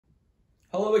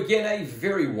Hello again, a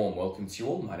very warm welcome to you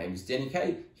all. My name is Deni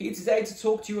Kay, here today to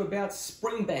talk to you about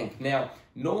Springbank. Now,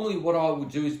 normally what I would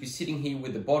do is be sitting here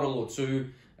with a bottle or two,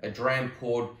 a dram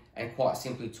poured, and quite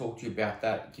simply talk to you about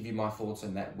that, give you my thoughts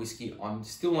on that whiskey. I'm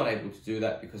still not able to do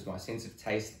that because my sense of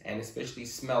taste and especially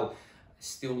smell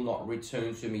still not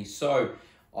returned to me. So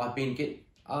I've been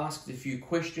asked a few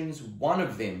questions. One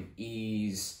of them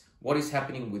is, what is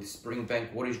happening with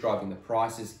Springbank? What is driving the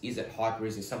prices? Is it hype or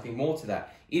is there something more to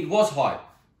that? It was hype.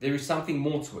 There is something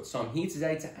more to it. So I'm here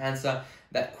today to answer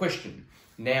that question.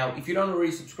 Now, if you don't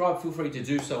already subscribe, feel free to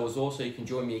do so as well, so you can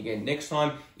join me again next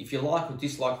time. If you like or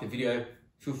dislike the video,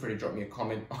 feel free to drop me a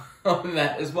comment on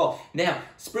that as well. Now,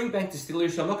 Springbank Distillery,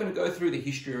 so I'm not going to go through the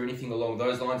history or anything along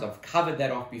those lines. I've covered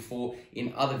that off before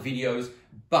in other videos,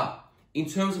 but in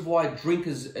terms of why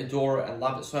drinkers adore it and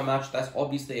love it so much, that's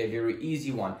obviously a very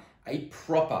easy one. A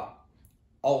proper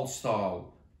old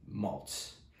style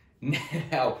malt.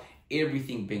 Now,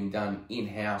 everything being done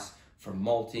in-house from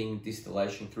malting,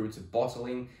 distillation through to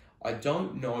bottling. I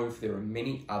don't know if there are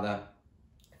many other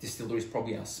distilleries,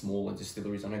 probably our smaller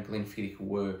distilleries. I know Glenfiddich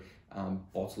were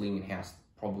bottling in-house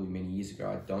probably many years ago.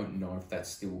 I don't know if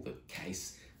that's still the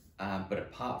case. But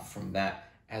apart from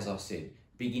that, as I've said,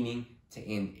 beginning to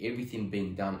end, everything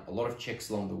being done, a lot of checks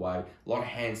along the way, a lot of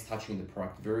hands touching the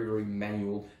product, very, very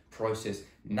manual process,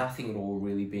 nothing at all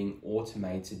really being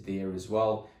automated there as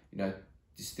well. You know,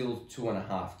 distilled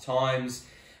 2.5 times,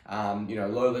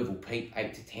 low level peat,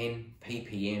 8 to 10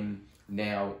 ppm.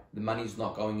 Now, the money's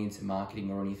not going into marketing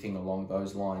or anything along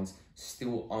those lines,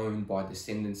 still owned by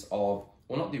descendants of,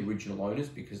 well, not the original owners,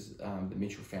 because the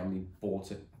Mitchell family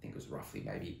bought it, I think it was roughly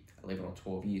maybe 11 or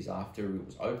 12 years after it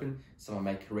was open. Someone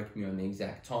may correct me on the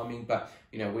exact timing, but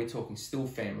we're talking still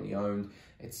family owned,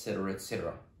 etc.,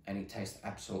 etc. And it tastes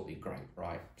absolutely great,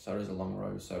 right? So does a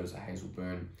Longrow, so does a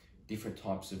Hazelburn, different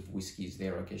types of whiskies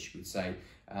there, I guess you could say,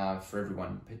 for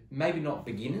everyone. But maybe not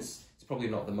beginners. It's probably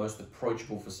not the most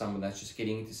approachable for someone that's just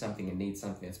getting into something and needs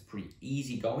something that's pretty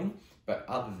easy going. But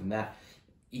other than that,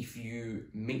 if you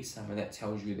meet someone that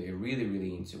tells you they're really,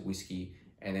 really into whiskey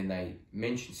and then they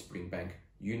mention Springbank,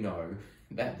 you know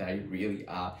that they really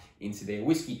are into their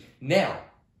whiskey. Now,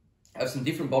 I have some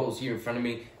different bottles here in front of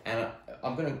me, and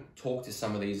I'm going to talk to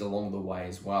some of these along the way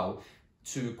as well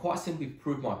to quite simply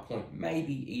prove my point,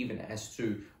 maybe even as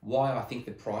to why I think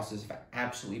the prices have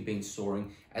absolutely been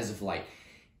soaring as of late.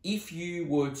 If you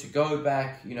were to go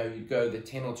back, you'd go the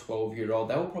 10 or 12-year-old,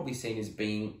 they were probably seen as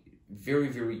being very,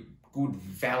 very good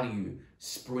value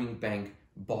Springbank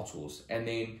bottles. And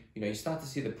then, you start to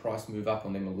see the price move up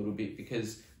on them a little bit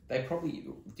because they probably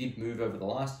did move over the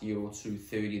last year or two,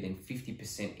 30, then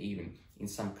 50% even in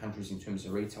some countries in terms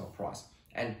of retail price.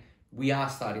 And we are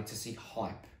starting to see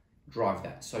hype drive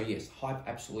that. So yes, hype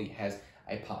absolutely has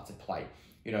a part to play.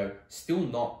 Still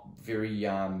not very,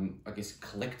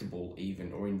 collectible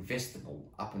even or investable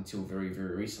up until very,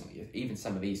 very recently. Even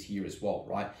some of these here as well,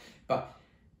 right? But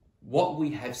what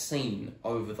we have seen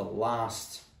over the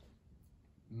last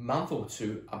month or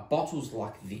two are bottles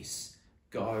like this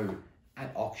go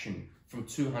at auction from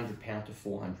 £200 to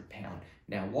 £400.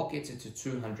 Now, what gets it to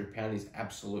 £200 is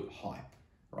absolute hype,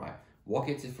 right? What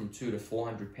gets it from £200 to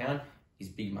 £400 is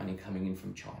big money coming in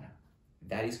from China.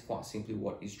 That is quite simply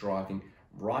what is driving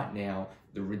right now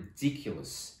the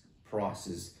ridiculous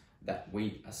prices that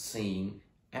we are seeing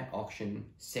at auction,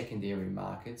 secondary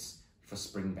markets for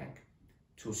Springbank.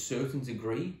 To a certain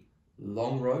degree,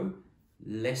 Longrow,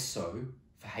 less so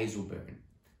for Hazelburn.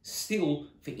 Still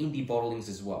for indie bottlings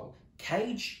as well.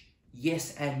 Cage,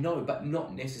 yes and no, but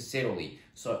not necessarily.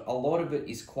 So a lot of it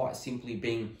is quite simply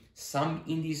being some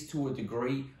indies to a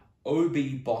degree,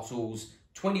 OB bottles,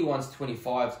 21s,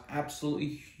 25s, absolutely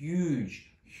huge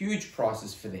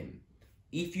prices for them.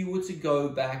 If you were to go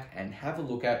back and have a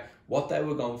look at what they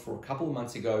were going for a couple of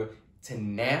months ago to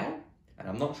now, and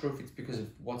I'm not sure if it's because of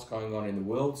what's going on in the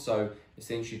world, so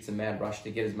essentially it's a mad rush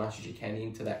to get as much as you can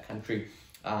into that country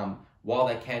while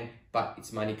they can, but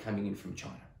it's money coming in from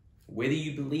China. Whether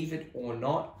you believe it or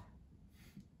not,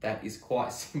 that is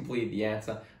quite simply the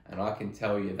answer, and I can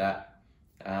tell you that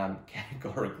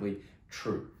categorically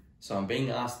true. So I'm being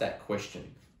asked that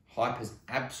question. Hype has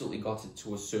absolutely got it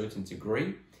to a certain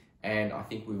degree, and I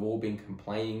think we've all been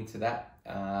complaining to that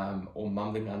or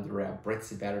mumbling under our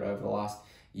breaths about it over the last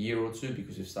year or two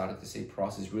because we've started to see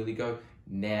prices really go.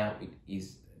 Now it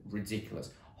is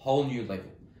ridiculous. Whole new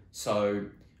level. So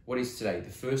what is today? The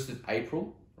 1st of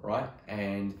April, right?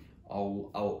 And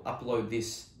I'll upload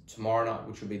this tomorrow night,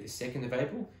 which will be the 2nd of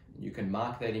April. You can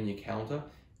mark that in your calendar.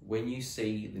 When you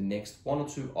see the next 1 or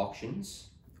 2 auctions,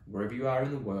 wherever you are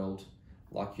in the world,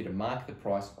 like you to mark the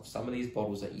price of some of these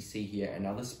bottles that you see here and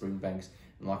other Springbanks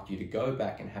I'd like you to go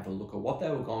back and have a look at what they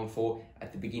were going for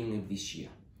at the beginning of this year.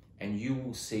 And you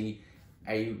will see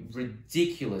a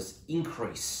ridiculous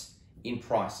increase in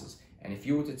prices. And if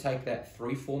you were to take that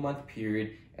 3-4 month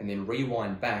period and then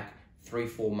rewind back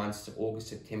 3-4 months to August,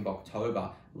 September,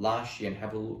 October last year and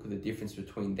have a look at the difference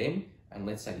between then and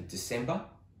let's say December,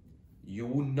 you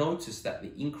will notice that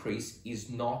the increase is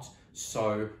not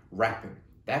so rapid.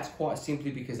 That's quite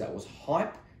simply because that was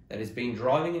hype that has been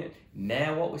driving it.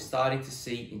 Now what we're starting to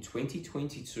see in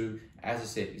 2022, as I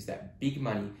said, is that big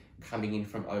money coming in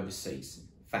from overseas.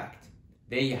 Fact.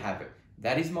 There you have it.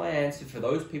 That is my answer for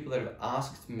those people that have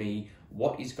asked me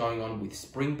what is going on with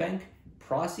Springbank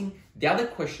pricing. The other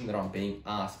question that I'm being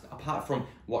asked, apart from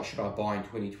what should I buy in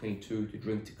 2022 to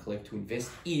drink, to collect, to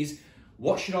invest, is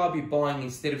what should I be buying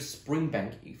instead of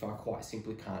Springbank if I quite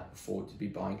simply can't afford to be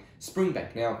buying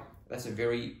Springbank? Now, that's a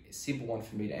very simple one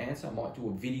for me to answer. I might do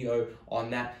a video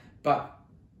on that. But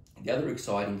the other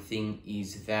exciting thing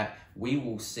is that we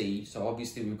will see, so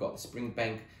obviously we've got the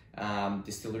Springbank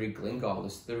distillery, Glengyle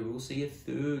distillery. We'll see a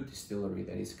third distillery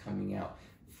that is coming out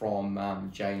from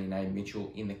J&A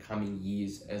Mitchell in the coming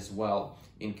years as well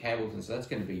in Campbellton. So that's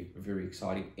going to be very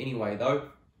exciting. Anyway, though,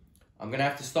 I'm going to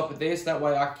have to stop it there so that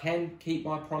way I can keep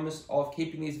my promise of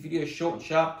keeping these videos short and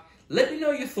sharp. Let me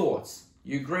know your thoughts.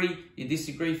 You agree, you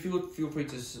disagree, feel free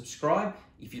to subscribe.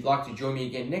 If you'd like to join me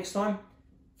again next time,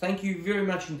 thank you very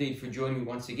much indeed for joining me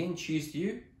once again. Cheers to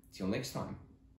you. Till next time.